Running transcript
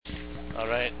All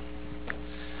right.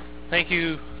 Thank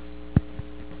you.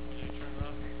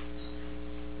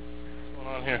 What's going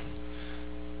on here?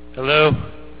 Hello?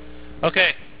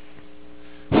 Okay.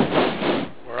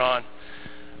 We're on.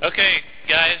 Okay,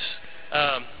 guys.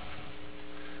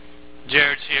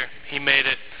 Jared's here. He made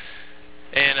it.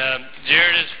 And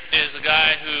Jared is a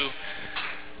guy who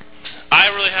I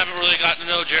haven't really gotten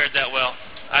to know Jared that well.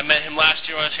 I met him last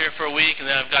year when I was here for a week, and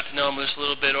then I've got to know him just a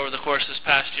little bit over the course of this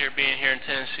past year being here in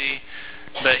Tennessee.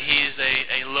 But he's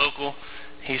a local.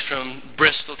 He's from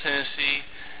Bristol, Tennessee,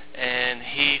 and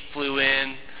he flew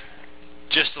in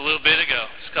just a little bit ago,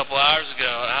 just a couple hours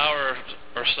ago, an hour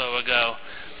or so ago,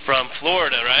 from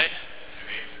Florida, right?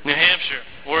 New Hampshire,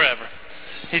 wherever.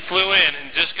 He flew in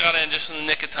and just got in just in the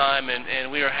nick of time,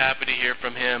 and we are happy to hear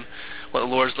from him what the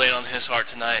Lord's laid on his heart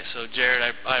tonight. So,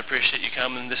 Jared, I appreciate you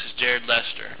coming. This is Jared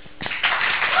Lester.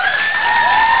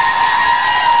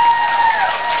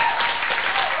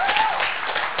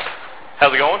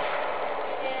 How's it going?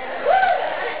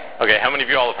 Okay, how many of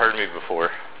you all have heard me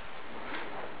before?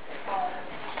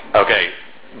 Okay,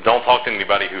 don't talk to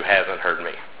anybody who hasn't heard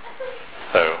me.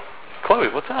 So, Chloe,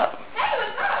 what's up?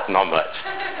 Not much.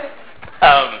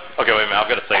 Okay, wait a minute, I've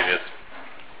got to say this.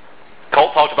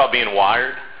 Colt talked about being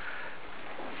wired,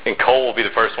 and Cole will be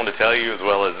the first one to tell you, as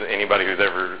well as anybody who's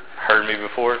ever heard me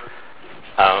before.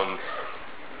 I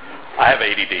have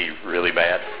ADD really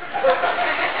bad.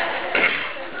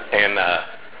 And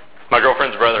my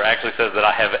girlfriend's brother actually says that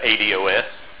I have ADOS,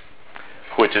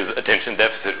 which is attention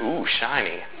deficit. Ooh,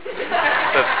 shiny.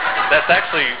 That's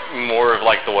actually more of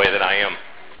like the way that I am.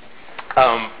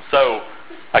 So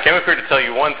I came up here to tell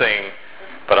you one thing,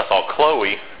 but I saw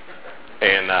Chloe,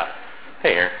 and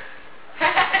hey, Aaron.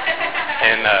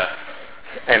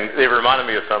 And it reminded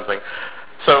me of something.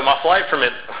 So my flight from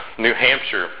New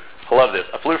Hampshire, I love this.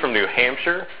 I flew from New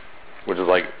Hampshire, which is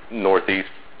like northeast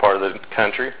part of the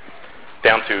country,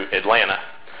 down to Atlanta,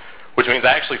 which means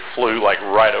I actually flew like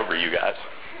right over you guys.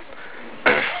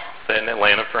 Sat in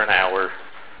Atlanta for an hour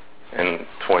and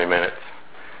 20 minutes,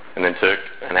 and then took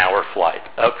an hour flight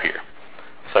up here.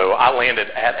 So I landed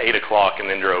at 8 o'clock and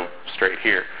then drove straight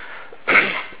here.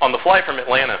 On the flight from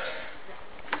Atlanta,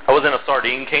 I was in a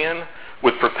sardine can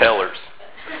with propellers.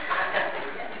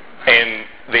 And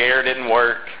the air didn't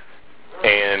work,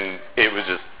 and it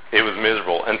was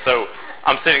miserable. And so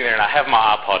I'm sitting there, and I have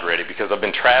my iPod ready because I've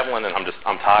been traveling, and I'm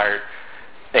tired.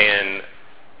 And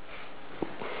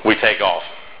we take off.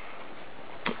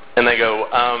 And they go,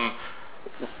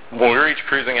 when we reach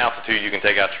cruising altitude, you can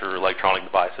take out your electronic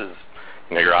devices,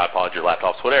 your iPods, your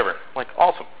laptops, whatever. I'm like,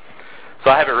 awesome. So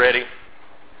I have it ready,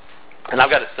 and I've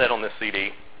got it set on this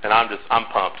CD, and I'm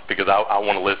pumped because I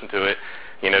want to listen to it,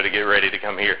 to get ready to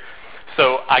come here.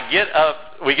 So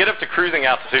we get up to cruising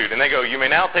altitude, and they go, you may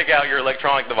now take out your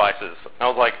electronic devices. And I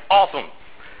was like, awesome.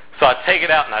 So I take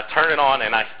it out, and I turn it on,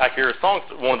 and I hear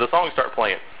one of the songs start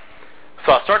playing.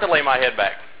 So I start to lay my head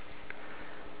back.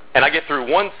 And I get through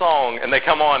one song, and they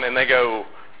come on, and they go,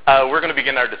 we're going to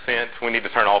begin our descent. We need to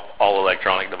turn off all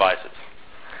electronic devices.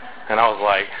 And I was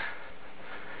like,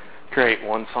 great,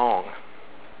 one song.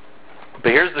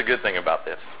 But here's the good thing about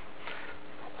this.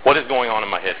 What is going on in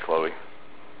my head, Chloe?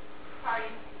 Party.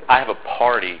 I have a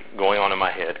party going on in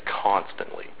my head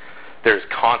constantly. There's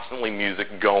constantly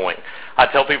music going. I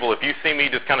tell people, if you see me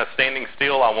just kind of standing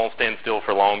still, I won't stand still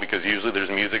for long because usually there's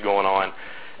music going on,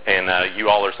 and you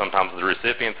all are sometimes the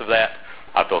recipients of that.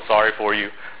 I feel sorry for you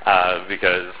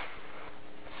because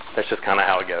that's just kind of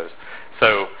how it goes.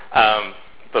 So,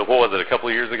 but what was it, a couple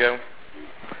of years ago?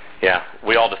 Yeah,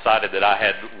 we all decided that I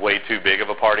had way too big of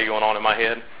a party going on in my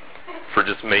head for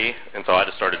just me, and so I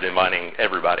just started inviting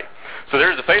everybody. So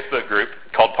there's a Facebook group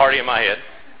called Party in My Head.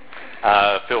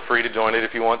 Feel free to join it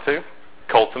if you want to.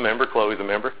 Colt's a member, Chloe's a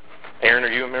member. Aaron,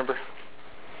 are you a member?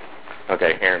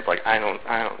 Okay, Aaron's like, I don't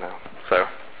know. So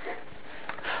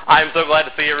I'm so glad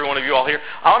to see every one of you all here.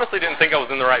 I honestly didn't think I was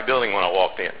in the right building when I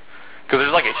walked in, because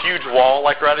there's like a huge wall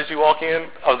like right as you walk in.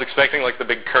 I was expecting like the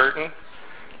big curtain,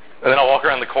 and then I walk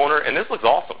around the corner, and this looks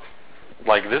awesome.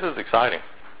 Like, this is exciting.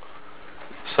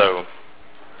 So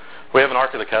we have an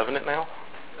Ark of the Covenant now.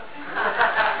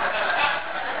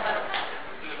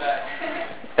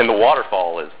 And the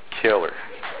waterfall is killer.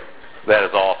 That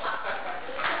is awesome.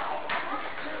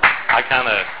 I kind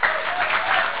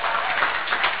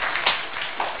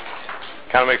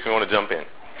of makes me want to jump in.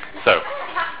 So,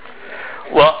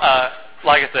 well,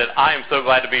 like I said, I am so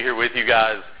glad to be here with you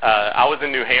guys. I was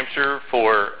in New Hampshire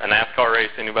for a NASCAR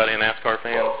race. Anybody a NASCAR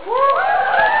fan?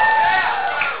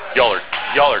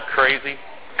 Y'all are crazy.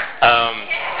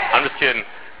 I'm just kidding.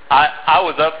 I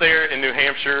was up there in New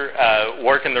Hampshire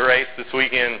working the race this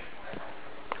weekend,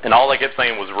 And all they kept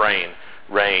saying was rain,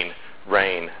 rain,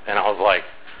 rain. And I was like,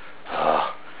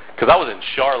 ugh. Because I was in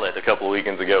Charlotte a couple of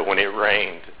weekends ago when it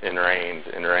rained and rained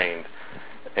and rained.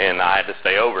 And I had to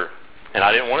stay over. And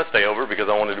I didn't want to stay over because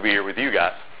I wanted to be here with you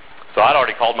guys. So I'd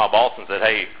already called my boss and said,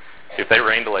 hey, if they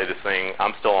rain delay this thing,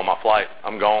 I'm still on my flight.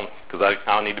 I'm gone because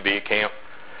I need to be at camp.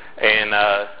 And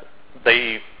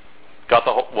they got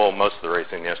most of the race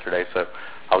in yesterday, so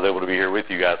I was able to be here with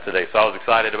you guys today. So I was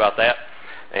excited about that.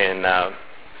 And,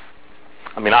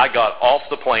 I got off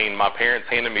the plane. My parents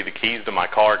handed me the keys to my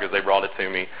car because they brought it to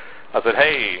me. I said,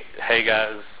 hey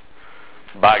guys,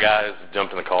 bye guys,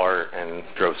 jumped in the car and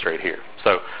drove straight here.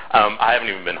 So I haven't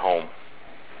even been home.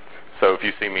 So if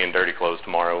you see me in dirty clothes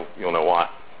tomorrow, you'll know why.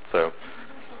 So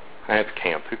it's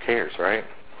camp. Who cares, right?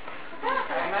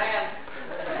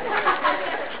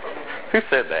 Who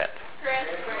said that?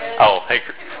 Chris. Oh, hey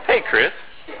Chris.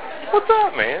 What's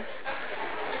up, man?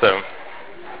 So,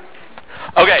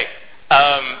 okay.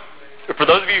 For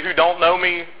those of you who don't know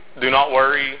me, do not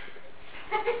worry.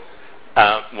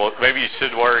 Well, maybe you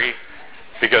should worry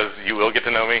because you will get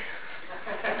to know me.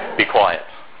 Be quiet.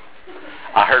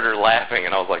 I heard her laughing,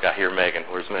 and I was like, I hear Megan.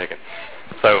 Where's Megan?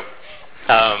 So,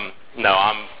 no,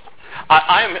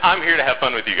 I'm here to have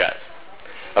fun with you guys.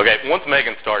 Okay, once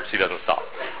Megan starts, she doesn't stop.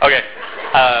 Okay,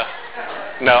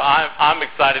 no, I'm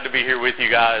excited to be here with you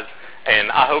guys,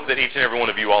 and I hope that each and every one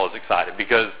of you all is excited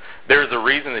because there's a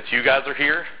reason that you guys are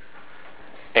here,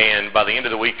 and by the end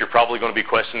of the week, you're probably going to be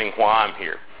questioning why I'm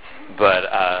here. But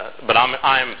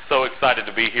I'm so excited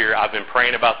to be here. I've been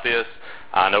praying about this.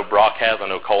 I know Brock has. I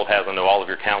know Colt has. I know all of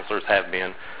your counselors have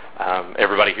been.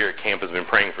 Everybody here at camp has been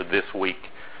praying for this week.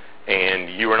 And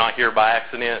you are not here by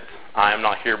accident. I am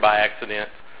not here by accident.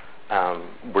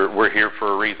 We're here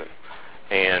for a reason.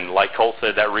 And like Colt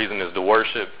said, that reason is to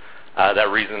worship. That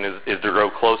reason is to grow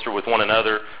closer with one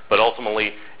another. But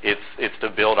ultimately, it's to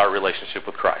build our relationship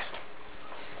with Christ.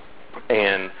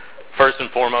 And first and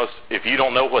foremost, if you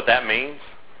don't know what that means,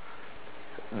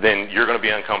 then you're going to be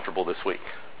uncomfortable this week,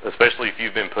 especially if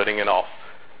you've been putting it off,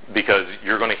 because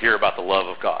you're going to hear about the love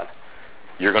of God.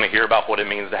 You're going to hear about what it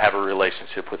means to have a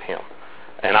relationship with Him.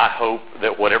 And I hope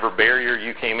that whatever barrier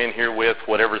you came in here with,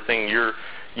 whatever thing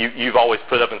you've always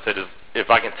put up and said, if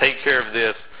I can take care of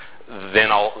this,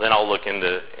 then I'll look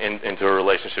into a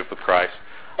relationship with Christ.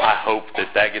 I hope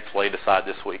that gets laid aside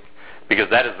this week, because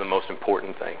that is the most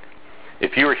important thing.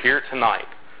 If you are here tonight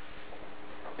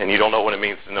and you don't know what it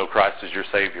means to know Christ as your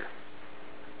Savior,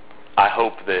 I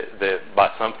hope that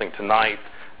by something tonight,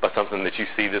 by something that you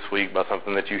see this week, by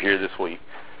something that you hear this week,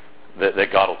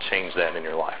 that God will change that in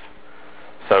your life.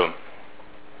 So,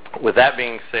 with that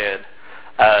being said,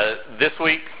 this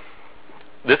week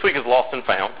is Lost and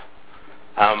Found.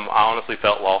 I honestly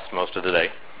felt lost most of the day.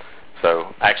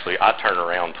 So, actually, I turn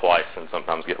around twice and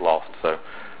sometimes get lost. So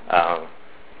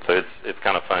it's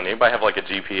kind of fun. Anybody have like a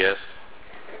GPS?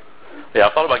 Yeah,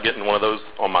 I thought about getting one of those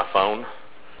on my phone,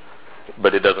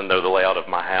 but it doesn't know the layout of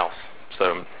my house.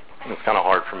 So it's kind of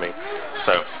hard for me.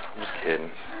 So I'm just kidding.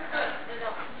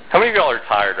 How many of y'all are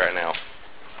tired right now?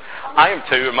 I am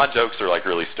too, and my jokes are like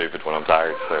really stupid when I'm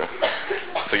tired.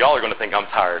 So y'all are going to think I'm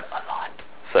tired a lot.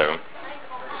 So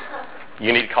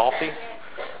you need coffee?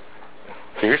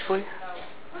 Seriously?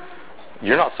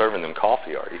 You're not serving them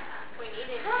coffee, are you?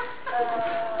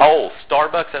 Oh,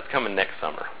 Starbucks, that's coming next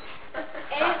summer.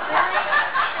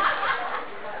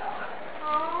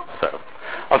 So,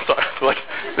 I'm sorry, like,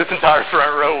 this entire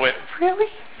front row went, really?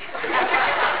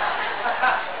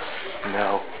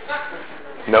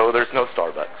 No, there's no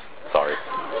Starbucks. Sorry.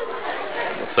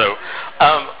 So,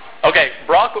 okay,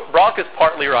 Brock is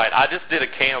partly right. I just did a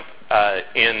camp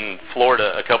in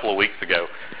Florida a couple of weeks ago,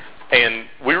 and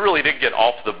we really did get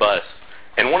off the bus,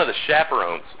 and one of the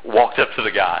chaperones walked up to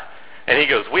the guy, and he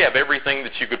goes, we have everything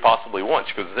that you could possibly want.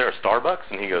 She goes, is there a Starbucks?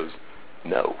 And he goes,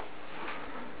 no.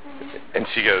 And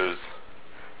she goes,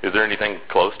 is there anything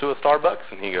close to a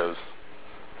Starbucks? And he goes,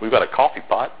 we've got a coffee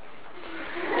pot.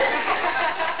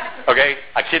 Okay,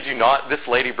 I kid you not, this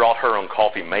lady brought her own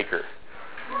coffee maker.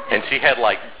 And she had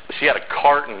a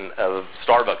carton of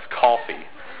Starbucks coffee.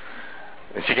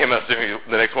 And she came up to me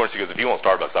the next morning, she goes, if you want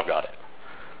Starbucks, I've got it.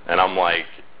 And I'm like,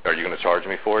 are you going to charge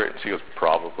me for it? And she goes,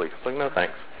 probably. I was like, no,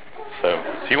 thanks. So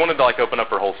she wanted to open up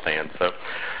her whole stand. So,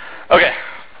 okay.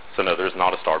 So no, there's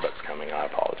not a Starbucks coming. I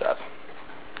apologize.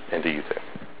 And to you too.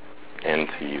 And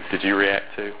to you. Did you react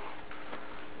too?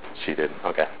 She didn't.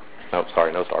 Okay. No,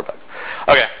 sorry, no Starbucks.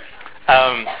 Okay.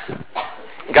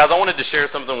 Guys, I wanted to share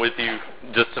something with you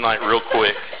just tonight real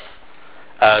quick.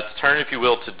 Turn, if you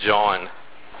will, to John.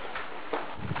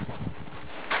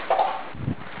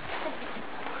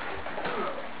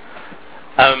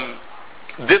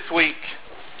 This week,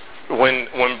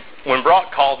 when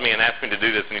Brock called me and asked me to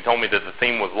do this, and he told me that the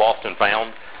theme was Lost and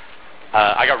Found,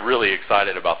 I got really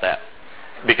excited about that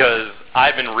because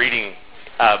I've been reading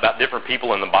about different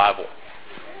people in the Bible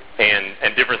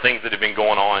and different things that have been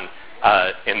going on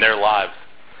in their lives,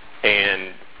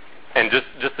 and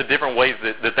just the different ways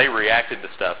that they reacted to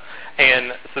stuff.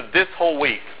 And so this whole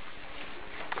week,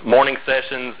 morning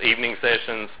sessions, evening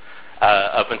sessions,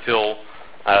 up until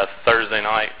Thursday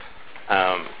night,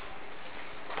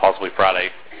 possibly Friday,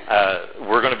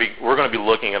 we're going to be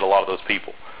looking at a lot of those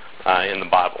people in the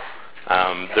Bible.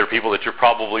 They're people that you're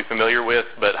probably familiar with,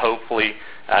 but hopefully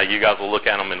you guys will look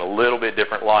at them in a little bit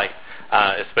different light,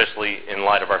 especially in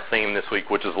light of our theme this week,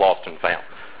 which is Lost and Found.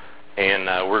 And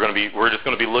we're just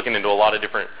going to be looking into a lot of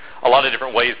different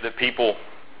ways that people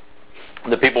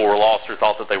were lost or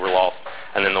thought that they were lost,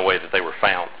 and then the way that they were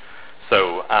found.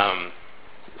 So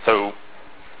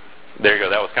there you go.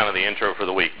 That was kind of the intro for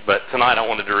the week. But tonight I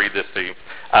wanted to read this to you.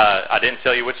 I didn't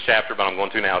tell you which chapter, but I'm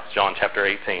going to now. It's John chapter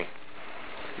 18.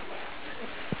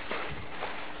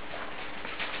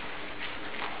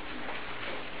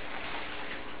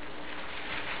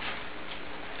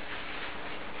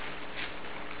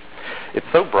 It's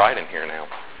so bright in here now.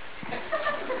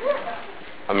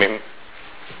 I mean,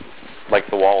 like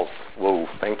the walls. Whoa,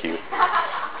 thank you.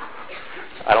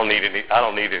 I don't need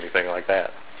anything like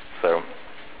that. So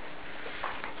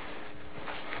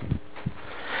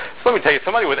let me tell you,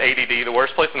 somebody with ADD, the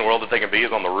worst place in the world that they can be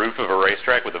is on the roof of a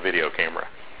racetrack with a video camera.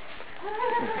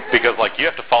 Because like you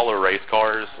have to follow race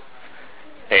cars,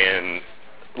 and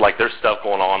like there's stuff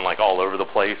going on like all over the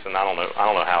place, and I don't know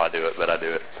how I do it, but I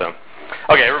do it. So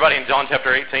okay, everybody in John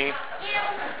chapter 18.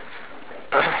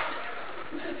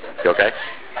 You okay?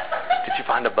 Did you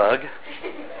find a bug?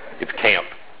 It's camp.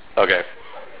 Okay.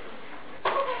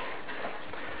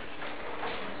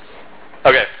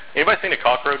 Okay. Anybody seen a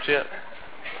cockroach yet?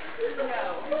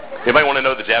 No. Anybody want to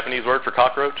know the Japanese word for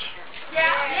cockroach?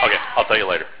 Yeah. Okay, I'll tell you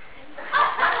later.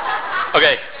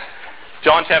 Okay.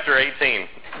 John chapter 18,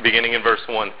 beginning in verse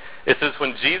 1. It says,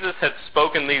 when Jesus had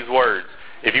spoken these words.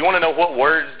 If you want to know what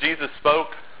words Jesus spoke,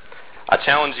 I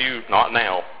challenge you, not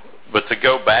now, but to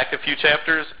go back a few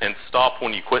chapters and stop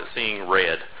when you quit seeing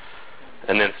red,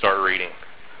 and then start reading,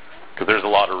 because there's a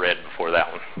lot of red before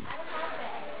that one.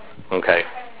 Okay.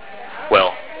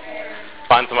 Well,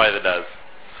 find somebody that does.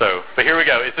 So, but here we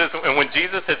go. It says, and when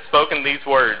Jesus had spoken these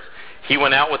words, he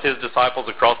went out with his disciples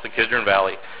across the Kidron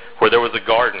Valley, where there was a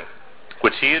garden,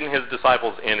 which he and his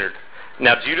disciples entered.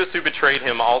 Now Judas, who betrayed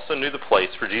him, also knew the place,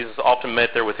 for Jesus often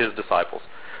met there with his disciples.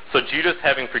 So Judas,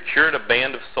 having procured a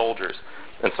band of soldiers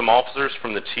and some officers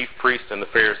from the chief priests and the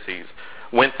Pharisees,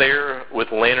 went there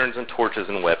with lanterns and torches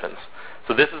and weapons.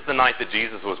 So this is the night that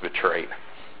Jesus was betrayed.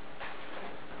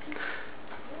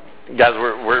 Guys,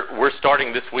 we're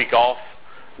starting this week off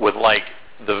with like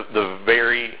the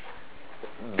very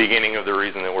beginning of the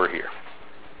reason that we're here.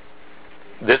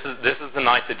 This is the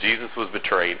night that Jesus was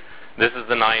betrayed. This is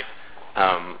the night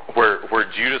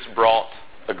where Judas brought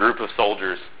a group of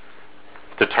soldiers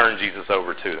to turn Jesus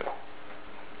over to them.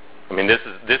 I mean, this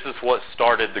is what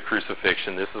started the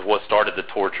crucifixion. This is what started the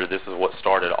torture. This is what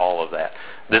started all of that.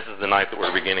 This is the night that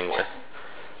we're beginning with.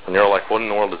 And you're like, what in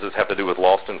the world does this have to do with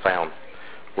Lost and Found?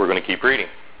 We're going to keep reading.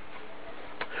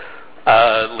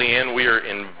 Leanne, we are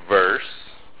in verse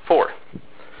 4.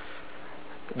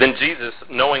 Then Jesus,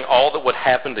 knowing all that would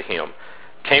happen to him,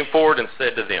 came forward and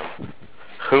said to them,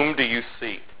 whom do you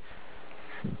seek?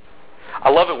 I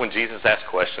love it when Jesus asks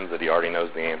questions that he already knows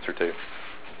the answer to.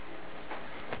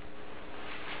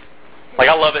 Like,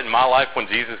 I love it in my life when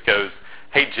Jesus goes,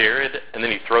 hey, Jared, and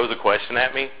then he throws a question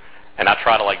at me, and I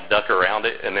try to, like, duck around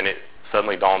it, and then it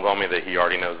suddenly dawns on me that he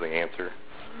already knows the answer.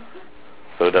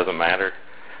 So it doesn't matter.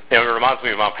 You know, it reminds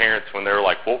me of my parents when they were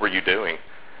like, what were you doing?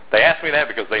 They asked me that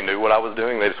because they knew what I was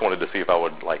doing. They just wanted to see if I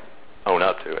would, like, own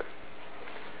up to it.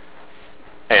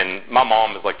 And my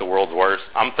mom is like the world's worst.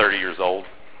 I'm 30 years old.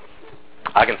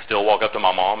 I can still walk up to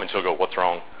my mom and she'll go, what's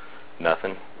wrong?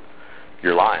 Nothing.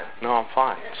 You're lying. No, I'm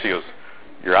fine. She goes,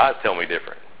 your eyes tell me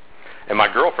different. And my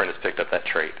girlfriend has picked up that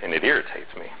trait, and it irritates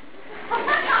me.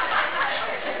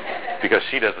 Because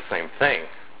she does the same thing.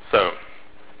 So,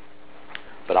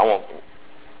 but I won't.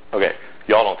 Okay,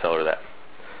 y'all don't tell her that.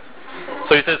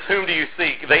 So he says, whom do you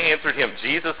seek? They answered him,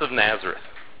 Jesus of Nazareth.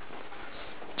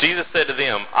 Jesus said to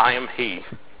them, I am he.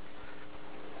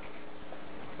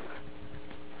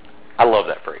 I love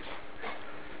that phrase.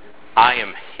 I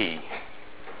am he.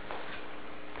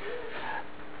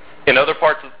 In other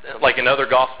parts, like in other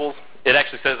Gospels, it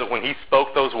actually says that when he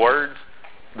spoke those words,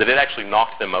 that it actually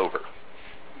knocked them over.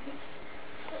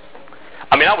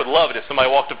 I mean, I would love it if somebody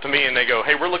walked up to me and they go,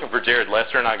 hey, we're looking for Jared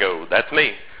Lester, and I go, that's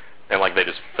me. And like they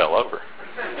just fell over.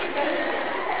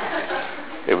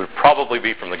 It would probably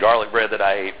be from the garlic bread that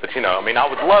I ate, but I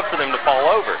would love for them to fall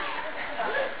over.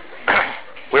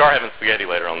 We are having spaghetti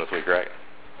later on this week, right?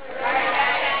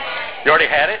 You already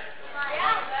had it?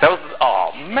 That was,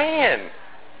 oh man.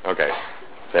 Okay,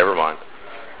 never mind.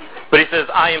 But he says,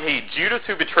 I am he. Judas,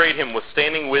 who betrayed him, was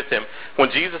standing with him. When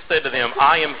Jesus said to them,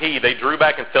 I am he, they drew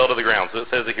back and fell to the ground. So it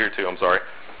says it here too, I'm sorry.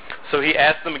 So he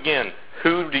asked them again,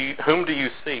 whom do you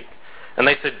seek? And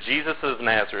they said, Jesus of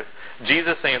Nazareth.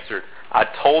 Jesus answered, I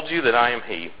told you that I am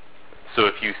he. So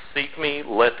if you seek me,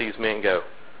 let these men go.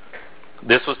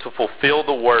 This was to fulfill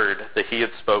the word that he had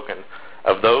spoken.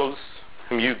 Of those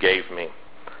whom you gave me,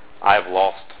 I have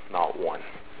lost not one.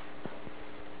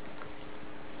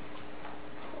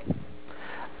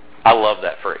 I love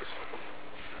that phrase.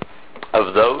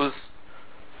 Of those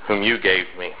whom you gave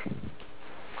me,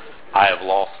 I have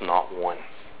lost not one.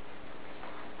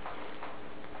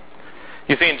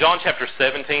 You see, in John chapter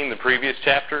 17, the previous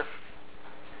chapter,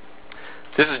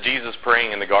 this is Jesus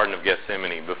praying in the Garden of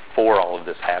Gethsemane before all of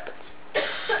this happens.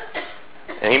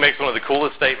 And he makes one of the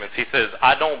coolest statements. He says,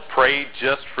 I don't pray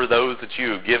just for those that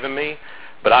you have given me,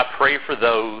 but I pray for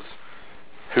those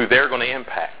who they're going to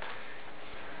impact.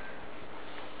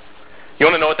 You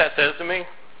want to know what that says to me?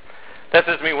 That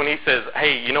says to me when he says,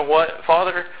 hey, you know what,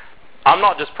 Father? I'm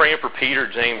not just praying for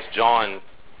Peter, James, John,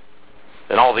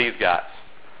 and all these guys.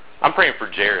 I'm praying for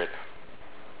Jared.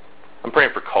 I'm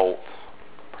praying for Colt.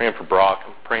 I'm praying for Brock.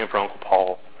 I'm praying for Uncle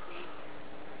Paul.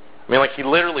 Like he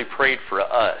literally prayed for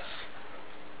us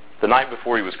the night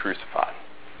before he was crucified.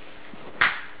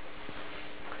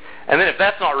 And then if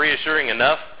that's not reassuring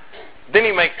enough, then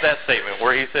he makes that statement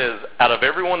where he says, out of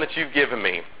everyone that you've given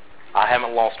me, I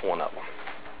haven't lost one of them.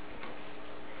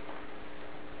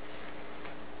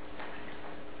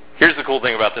 Here's the cool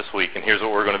thing about this week, and here's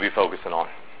what we're going to be focusing on.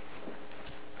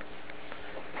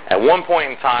 At one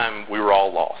point in time, we were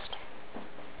all lost.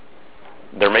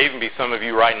 There may even be some of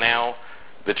you right now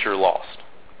that you're lost.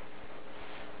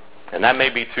 And that may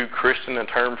be too Christian a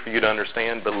term for you to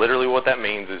understand, but literally what that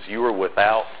means is you are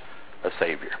without a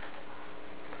Savior.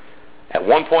 At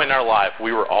one point in our life,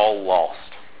 we were all lost.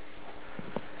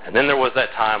 And then there was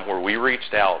that time where we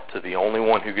reached out to the only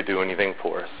one who could do anything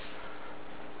for us.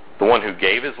 The one who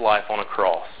gave his life on a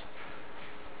cross.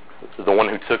 The one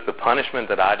who took the punishment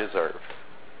that I deserved.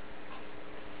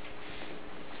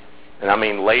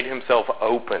 And laid himself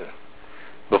open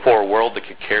before a world that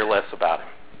could care less about him.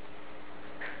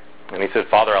 And he said,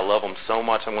 Father, I love them so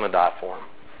much, I'm going to die for them.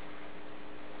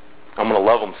 I'm going to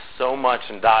love them so much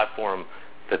and die for them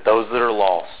that those that are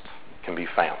lost can be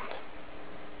found.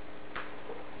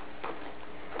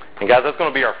 And guys, that's going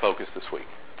to be our focus this week.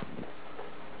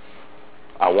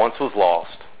 I once was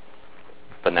lost,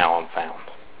 but now I'm found.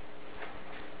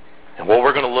 And what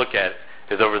we're going to look at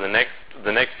is over the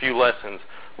next few lessons,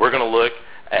 we're going to look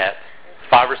at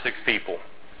 5 or 6 people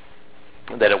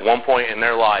that at one point in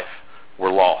their life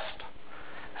were lost.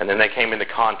 And then they came into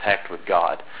contact with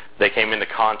God. They came into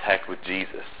contact with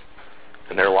Jesus.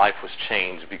 And their life was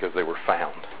changed because they were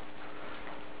found.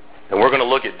 And we're going to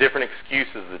look at different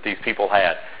excuses that these people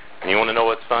had. And you want to know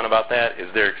what's fun about that? Is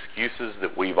they're excuses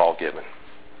that we've all given.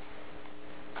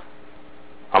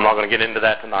 I'm not going to get into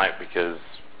that tonight because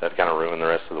that kind of ruined the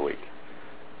rest of the week.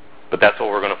 But that's what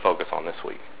we're going to focus on this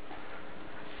week.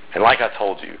 And like I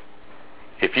told you,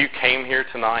 if you came here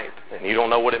tonight and you don't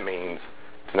know what it means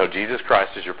to know Jesus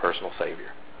Christ as your personal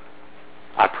Savior,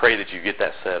 I pray that you get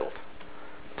that settled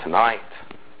tonight,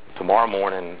 tomorrow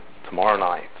morning, tomorrow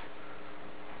night.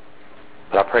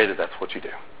 But I pray that that's what you do.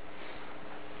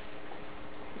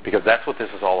 Because that's what this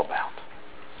is all about.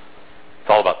 It's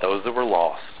all about those that were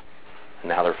lost, and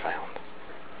now they're found.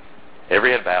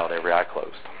 Every head bowed, every eye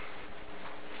closed.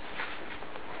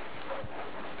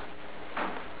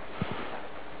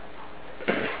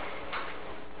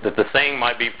 That the saying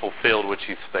might be fulfilled which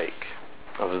he spake,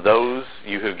 of those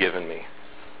you have given me,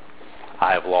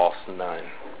 I have lost none.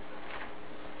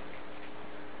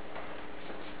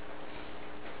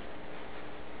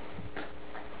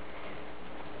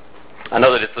 I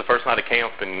know that it's the first night of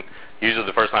camp, and usually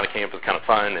the first night of camp is kind of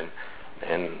fun,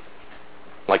 and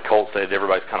like Colt said,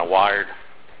 everybody's kind of wired.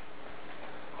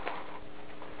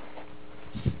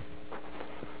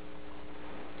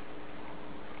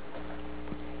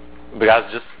 But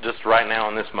guys, just right now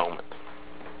in this moment,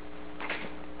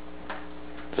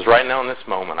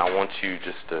 I want you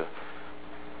just to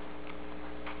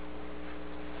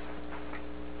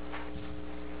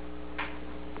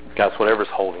guys, whatever's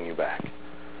holding you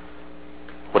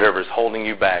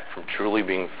back from truly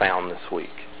being found this week,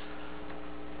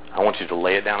 I want you to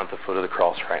lay it down at the foot of the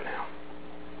cross right now.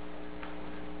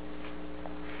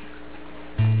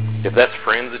 If that's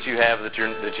friends that you have that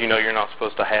you know you're not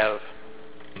supposed to have,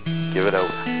 give it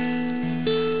over.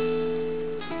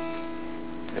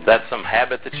 If that's some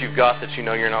habit that you've got that you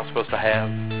know you're not supposed to have,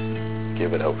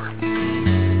 give it over.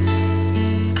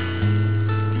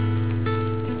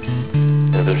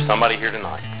 And if there's somebody here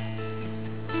tonight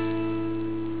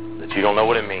that you don't know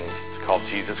what it means to call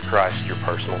Jesus Christ your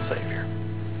personal Savior,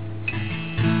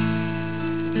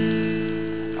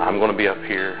 I'm going to be up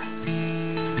here.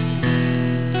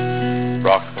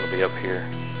 Brock's going to be up here.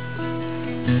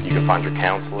 You can find your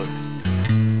counselor.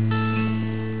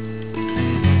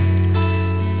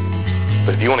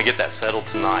 But if you want to get that settled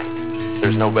tonight,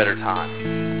 there's no better time.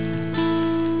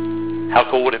 How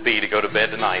cool would it be to go to bed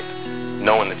tonight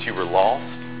knowing that you were lost,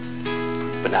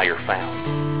 but now you're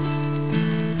found?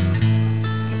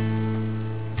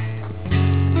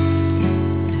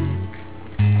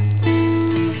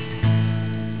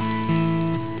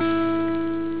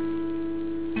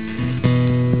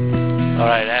 All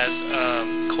right, as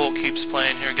Cole keeps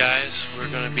playing here, guys, we're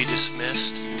going to be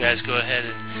dismissed. You guys go ahead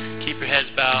and keep your heads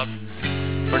bowed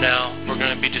for now. We're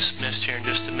going to be dismissed here in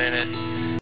just a minute.